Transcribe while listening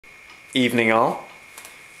Evening all.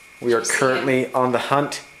 We are currently on the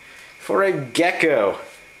hunt for a gecko,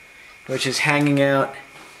 which is hanging out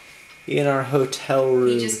in our hotel room.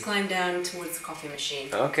 He just climbed down towards the coffee machine.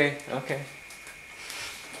 Okay, okay.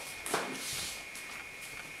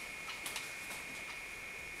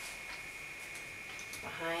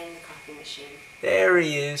 Behind the coffee machine. There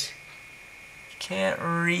he is. Can't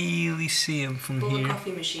really see him from here. Pull the here.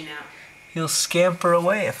 coffee machine out. He'll scamper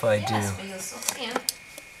away if I do. Yes, but he'll still scamp.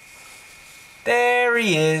 There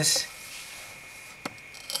he is.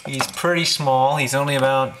 He's pretty small. He's only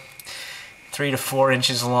about 3 to 4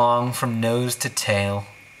 inches long from nose to tail.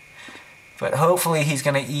 But hopefully he's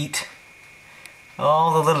going to eat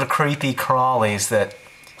all the little creepy crawlies that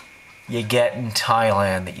you get in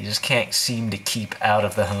Thailand that you just can't seem to keep out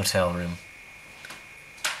of the hotel room.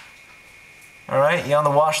 Alright, you on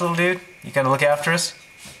the watch, little dude? You gonna look after us?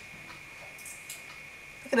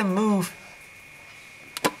 Look at him move.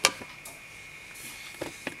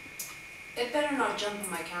 It better not jump on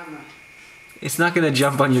my camera. It's not gonna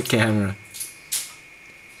jump on your camera.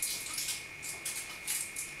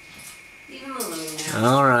 Leave him alone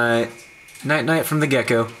now. Alright. Night night from the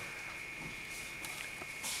gecko.